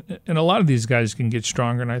years, and a lot of these guys can get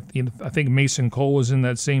stronger. And I think Mason Cole was in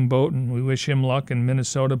that same boat, and we wish him luck in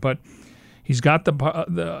Minnesota. But he's got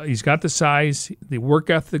the size, the work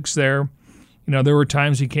ethic's there. There were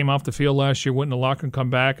times he came off the field last year, went in the locker and come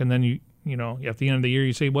back, and then at the end of the year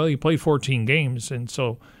you say, well, he played 14 games, and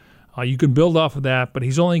so you can build off of that. But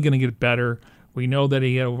he's only going to get better. We know that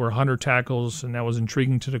he had over 100 tackles, and that was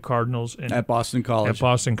intriguing to the Cardinals. And at Boston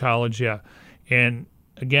College. Yeah. And,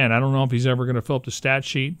 again, I don't know if he's ever going to fill up the stat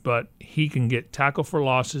sheet, but he can get tackle for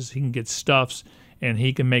losses, he can get stuffs, and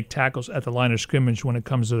he can make tackles at the line of scrimmage when it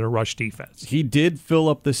comes to the rush defense. He did fill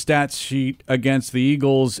up the stats sheet against the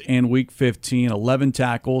Eagles in Week 15, 11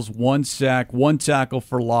 tackles, 1 sack, 1 tackle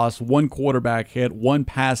for loss, 1 quarterback hit, 1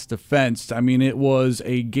 pass defense. I mean, it was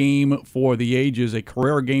a game for the ages, a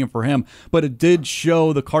career game for him, but it did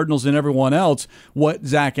show the Cardinals and everyone else what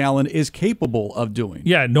Zach Allen is capable of doing.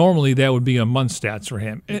 Yeah, normally that would be a month stats for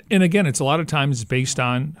him. And again, it's a lot of times based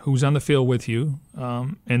on who's on the field with you,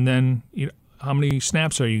 and then how many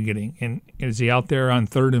snaps are you getting? And is he out there on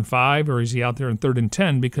 3rd and 5, or is he out there on 3rd and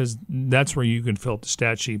 10? Because that's where you can fill up the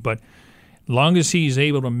stat sheet. But as long as he's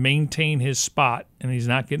able to maintain his spot and he's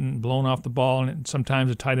not getting blown off the ball, and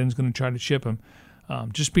sometimes the tight end's going to try to chip him,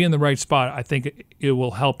 just be in the right spot, I think it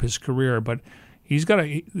will help his career. But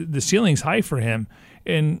the ceiling's high for him.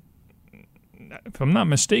 And if I'm not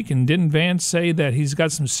mistaken, didn't Vance say that he's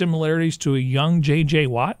got some similarities to a young J.J.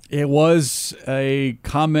 Watt? It was a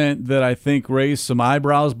comment that I think raised some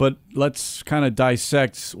eyebrows, but let's kind of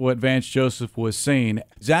dissect what Vance Joseph was saying.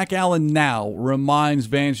 Zach Allen now reminds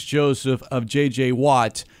Vance Joseph of J.J.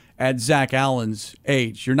 Watt at Zach Allen's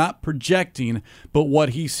age. You're not projecting, but what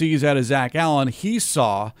he sees out of Zach Allen, he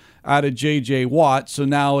saw out of J.J. Watt, so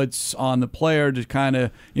now it's on the player to kind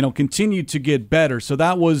of, continue to get better. So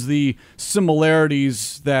that was the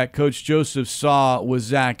similarities that Coach Joseph saw with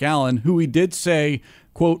Zach Allen, who he did say,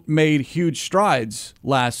 quote, made huge strides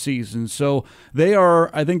last season. So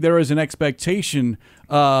I think there is an expectation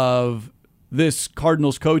of this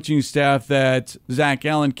Cardinals coaching staff that Zach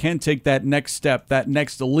Allen can take that next step, that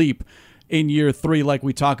next leap in year 3, like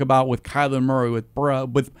we talk about with Kyler Murray,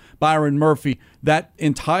 with Byron Murphy. That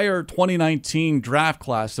entire 2019 draft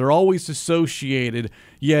class, they're always associated,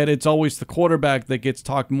 yet it's always the quarterback that gets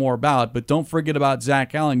talked more about. But don't forget about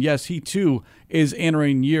Zach Allen. Yes, he too is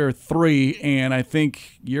entering year 3, and I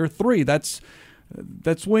think year 3, that's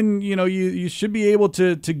when you should be able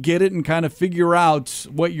to get it and kind of figure out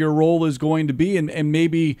what your role is going to be, and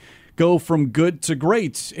maybe go from good to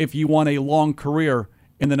great if you want a long career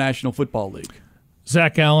in the National Football League.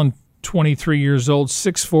 Zach Allen, 23 years old,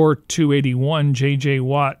 6'4", 281. J.J.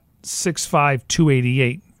 Watt, 6'5",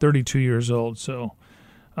 288, 32 years old. So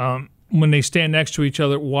when they stand next to each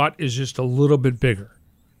other, Watt is just a little bit bigger,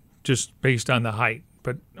 just based on the height,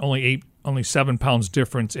 but only 7 pounds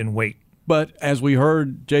difference in weight. But as we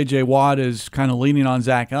heard, J.J. Watt is kind of leaning on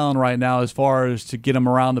Zach Allen right now as far as to get him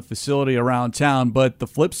around the facility, around town. But the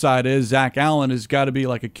flip side is Zach Allen has got to be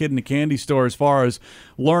like a kid in a candy store as far as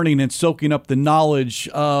learning and soaking up the knowledge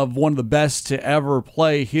of one of the best to ever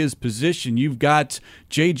play his position. You've got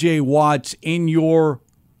J.J. Watt in your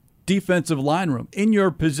defensive line room, in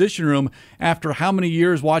your position room, after how many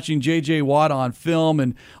years watching J.J. Watt on film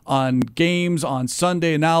and on games on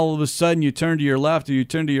Sunday, and now all of a sudden you turn to your left or you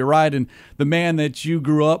turn to your right, and the man that you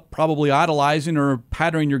grew up probably idolizing or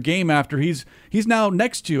patterning your game after, he's now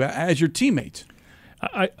next to you as your teammate.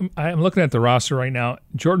 I'm looking at the roster right now.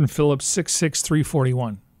 Jordan Phillips, 6'6",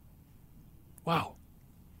 341. Wow.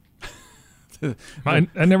 I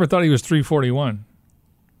never thought he was 341.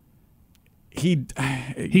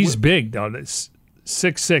 He's big, though.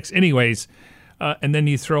 6'6". Anyways, and then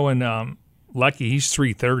you throw in Lucky. He's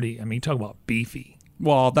 330. I mean, talk about beefy.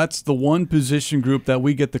 Well, that's the one position group that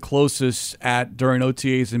we get the closest at during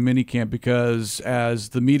OTAs and minicamp, because as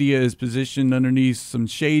the media is positioned underneath some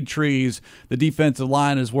shade trees, the defensive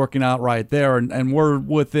line is working out right there, and we're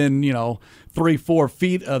within 3-4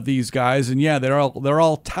 feet of these guys, and yeah, they're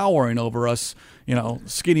all towering over us.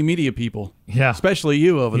 Skinny media people. Yeah, especially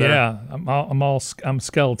you over there. Yeah, I'm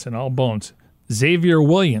skeleton, all bones. Xavier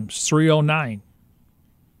Williams, 309.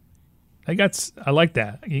 I like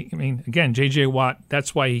that. I mean, again, J.J. Watt,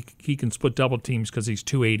 that's why he can split double teams because he's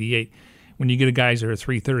 288. When you get a guys that are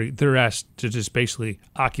 330, they're asked to just basically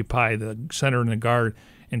occupy the center and the guard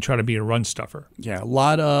and try to be a run stuffer. Yeah, a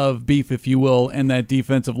lot of beef, if you will, in that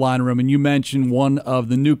defensive line room. And you mentioned one of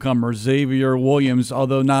the newcomers, Xavier Williams,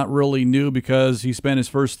 although not really new because he spent his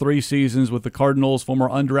first 3 seasons with the Cardinals, former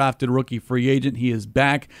undrafted rookie free agent. He is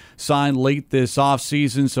back, signed late this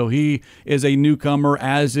offseason, so he is a newcomer,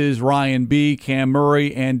 as is Ryan B., Cam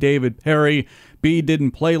Murray, and David Perry. B didn't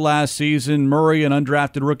play last season. Murray, an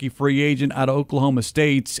undrafted rookie free agent out of Oklahoma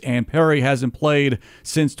State, and Perry hasn't played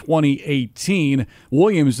since 2018.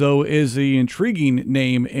 Williams, though, is the intriguing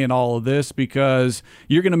name in all of this because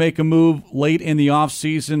you're going to make a move late in the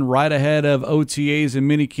offseason, right ahead of OTAs and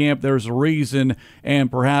minicamp. There's a reason, and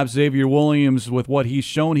perhaps Xavier Williams, with what he's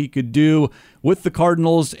shown he could do with the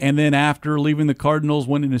Cardinals, and then after leaving the Cardinals,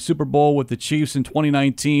 winning a Super Bowl with the Chiefs in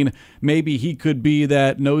 2019, maybe he could be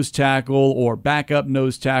that nose tackle or backup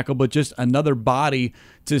nose tackle, but just another body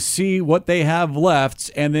to see what they have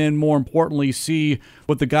left, and then more importantly, see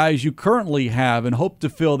what the guys you currently have and hope to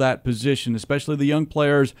fill that position, especially the young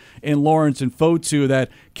players in Lawrence and Fotu,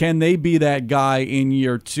 that can they be that guy in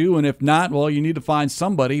year 2? And if not, well, you need to find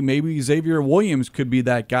somebody. Maybe Xavier Williams could be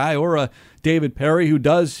that guy, or a David Perry, who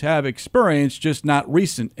does have experience, just not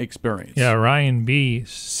recent experience. Yeah, Ryan B.,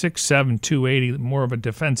 6'7", 280, more of a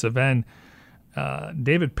defensive end.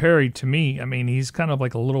 David Perry, to me, I mean, he's kind of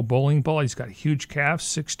like a little bowling ball. He's got huge calves,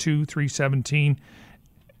 6'2", 317.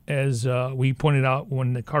 As we pointed out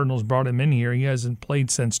when the Cardinals brought him in here, he hasn't played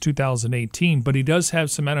since 2018, but he does have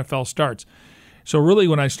some NFL starts. So really,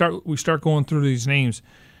 when we start going through these names,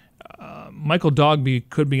 Michael Dogbe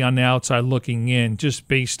could be on the outside looking in, just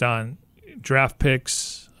based on draft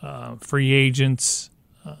picks, free agents.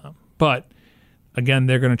 But, again,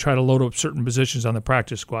 they're going to try to load up certain positions on the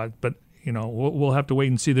practice squad. But, you know, we'll have to wait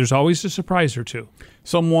and see. There's always a surprise or two.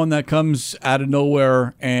 Someone that comes out of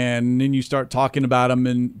nowhere, and then you start talking about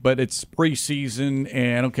them, but it's preseason,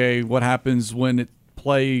 and, okay, what happens when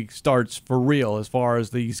play starts for real as far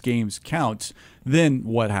as these games count? Then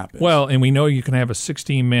what happens? Well, and we know you can have a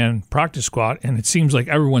 16-man practice squad, and it seems like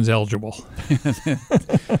everyone's eligible.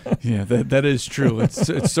 Yeah, that is true. It's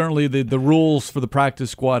certainly the rules for the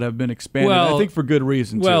practice squad have been expanded, well, I think for good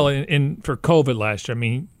reason, too. Well, and for COVID last year, I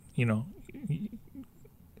mean, you know,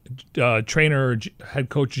 trainer or head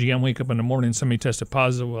coach GM wake up in the morning, somebody tested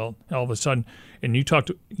positive, well, all of a sudden, and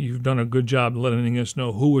you've done a good job letting us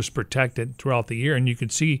know who was protected throughout the year, and you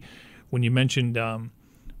could see when you mentioned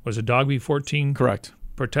was it Dogbe 14? Correct.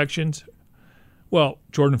 Protections. Well,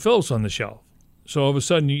 Jordan Phillips on the shelf. So all of a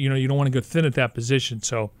sudden, you don't want to go thin at that position.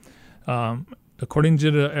 So according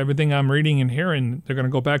to everything I'm reading and hearing, they're going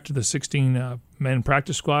to go back to the 16-man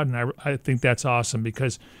practice squad, and I think that's awesome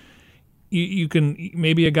because you can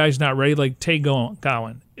maybe a guy's not ready like Tay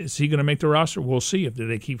Gowan. Is he going to make the roster? We'll see. If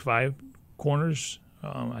they keep 5 corners,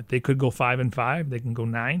 they could go 5 and 5. They can go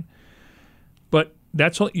 9. But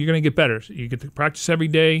that's what you're going to get better. You get to practice every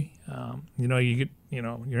day. You're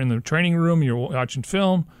in the training room. You're watching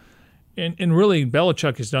film, and really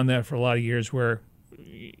Belichick has done that for a lot of years. Where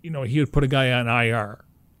he would put a guy on IR,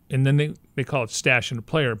 and then they call it stashing a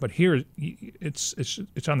player. But here it's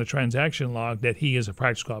on the transaction log that he is a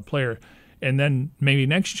practice squad player. And then maybe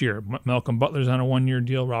next year, Malcolm Butler's on a 1-year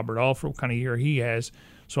deal. Robert Alford, what kind of year he has.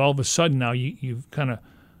 So all of a sudden now you've kind of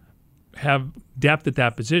have depth at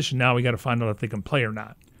that position. Now we got to find out if they can play or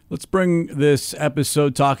not. Let's bring this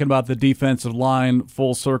episode talking about the defensive line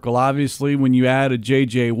full circle. Obviously, when you add a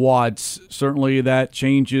J.J. Watts, certainly that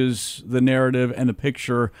changes the narrative and the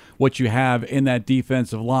picture, what you have in that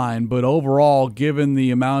defensive line. But overall, given the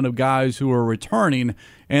amount of guys who are returning,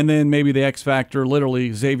 and then maybe the X factor,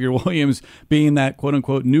 literally Xavier Williams being that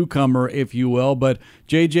quote-unquote newcomer, if you will. But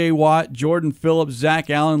J.J. Watt, Jordan Phillips, Zach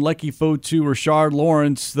Allen, Leki Fotu, Rashard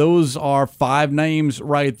Lawrence, those are 5 names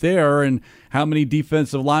right there. And how many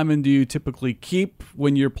defensive linemen do you typically keep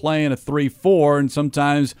when you're playing a 3-4? And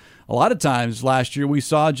sometimes, a lot of times last year, we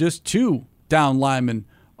saw just 2 down linemen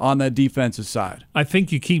on that defensive side. I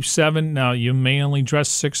think you keep 7. Now, you may only dress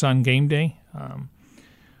 6 on game day.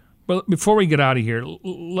 But before we get out of here,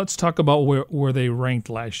 let's talk about where they ranked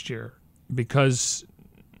last year, because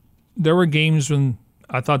there were games when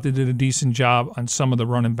I thought they did a decent job on some of the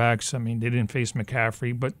running backs. I mean, they didn't face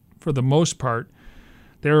McCaffrey, but for the most part,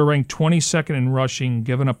 they were ranked 22nd in rushing,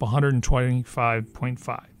 giving up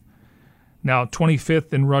 125.5. Now,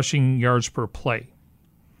 25th in rushing yards per play.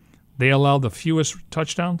 They allowed the fewest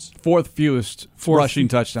touchdowns? 4th fewest rushing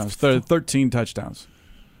touchdowns, 13 touchdowns.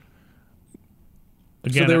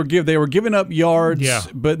 again, So they were giving up yards, Yeah.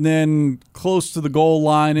 but then close to the goal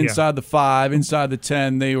line, inside the 5, inside the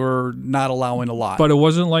 10, they were not allowing a lot. but it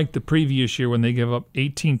wasn't like the previous year when they gave up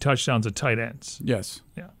 18 touchdowns to tight ends. Yes.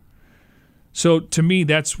 So to me,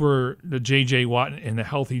 that's where the J.J. Watt and the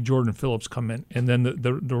healthy Jordan Phillips come in, and then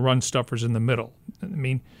the run stuffers in the middle. I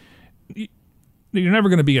mean, you're never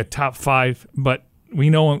going to be a top 5, but we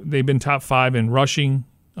know they've been top 5 in rushing,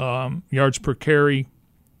 yards per carry,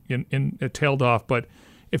 in tailed off. But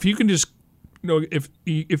if you can just,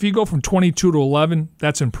 if you go from 22 to 11,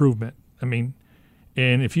 that's improvement. I mean,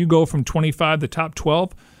 and if you go from 25 to top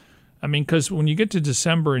 12, I mean, because when you get to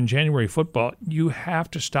December and January football, you have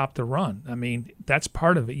to stop the run. I mean, that's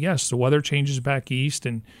part of it. Yes, the weather changes back east,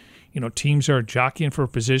 and teams are jockeying for a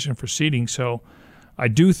position for seeding. So I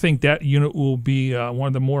do think that unit will be one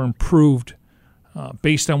of the more improved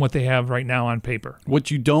based on what they have right now on paper. What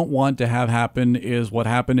you don't want to have happen is what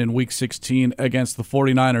happened in Week 16 against the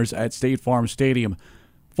 49ers at State Farm Stadium.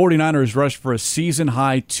 49ers rushed for a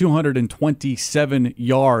season-high 227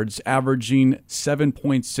 yards, averaging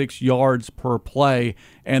 7.6 yards per play,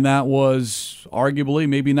 and that was arguably,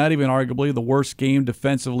 maybe not even arguably, the worst game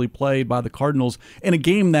defensively played by the Cardinals in a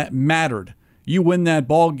game that mattered. You win that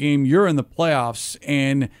ball game, you're in the playoffs,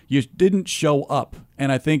 and you didn't show up.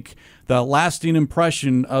 And I think the lasting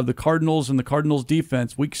impression of the Cardinals and the Cardinals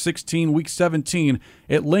defense, Week 16, Week 17,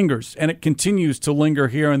 it lingers, and it continues to linger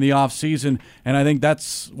here in the offseason. And I think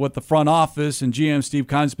that's what the front office and GM Steve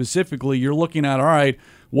Keim specifically, you're looking at, all right,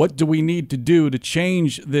 what do we need to do to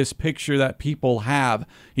change this picture that people have?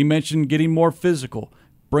 He mentioned getting more physical,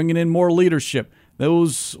 bringing in more leadership.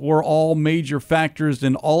 Those were all major factors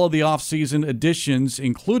in all of the offseason additions,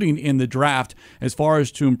 including in the draft, as far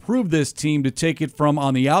as to improve this team to take it from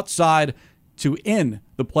on the outside to in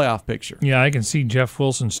the playoff picture. Yeah, I can see Jeff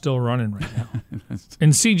Wilson still running right now.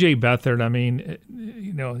 And C.J. Beathard, I mean,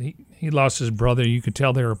 he lost his brother. You could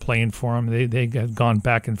tell they were playing for him. They had gone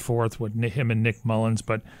back and forth with him and Nick Mullins,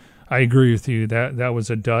 but I agree with you. That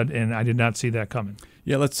was a dud, and I did not see that coming.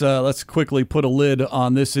 Yeah, let's quickly put a lid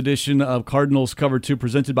on this edition of Cardinals Cover 2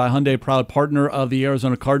 presented by Hyundai, proud partner of the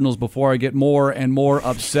Arizona Cardinals, before I get more and more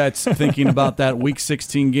upset thinking about that Week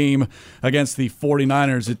 16 game against the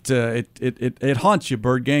 49ers. It haunts you,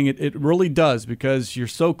 Bird Gang. It really does, because you're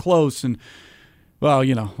so close, and well,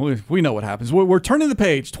 we know what happens. We're turning the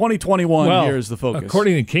page. 2021 here is the focus.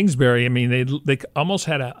 According to Kingsbury, I mean, they almost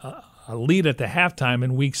had a lead at the halftime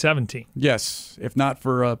in Week 17. Yes, if not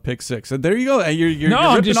for pick 6. And there you go. You're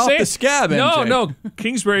ripping off the scab, MJ. No.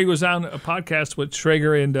 Kingsbury was on a podcast with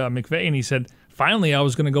Traeger and McVay, and he said, finally, I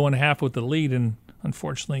was going to go in half with the lead, and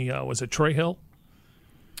unfortunately, was it Troy Hill?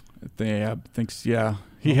 I think, yeah.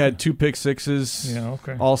 He had 2 pick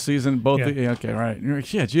 6s all season. Both. Yeah. Okay, right.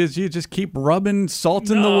 Yeah, you just keep rubbing salt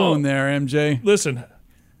in the wound there, MJ. Listen,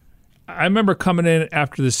 I remember coming in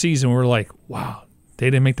after the season, we were like, wow, they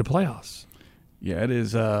didn't make the playoffs. Yeah, it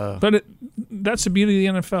is. But that's the beauty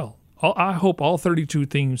of the NFL. I hope all 32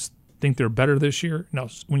 teams think they're better this year. Now,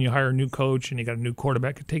 when you hire a new coach and you got a new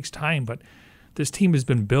quarterback, it takes time. But this team has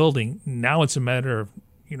been building. Now it's a matter of,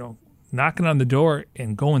 knocking on the door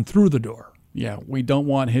and going through the door. Yeah, we don't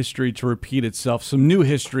want history to repeat itself. Some new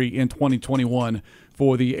history in 2021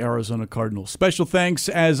 for the Arizona Cardinals. Special thanks,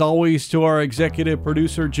 as always, to our executive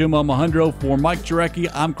producer, Jim Almohandro. For Mike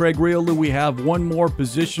Jurecki, I'm Craig Riolu. We have one more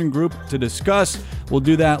position group to discuss. We'll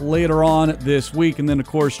do that later on this week. And then, of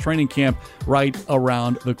course, training camp right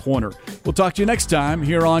around the corner. We'll talk to you next time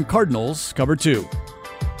here on Cardinals Cover 2.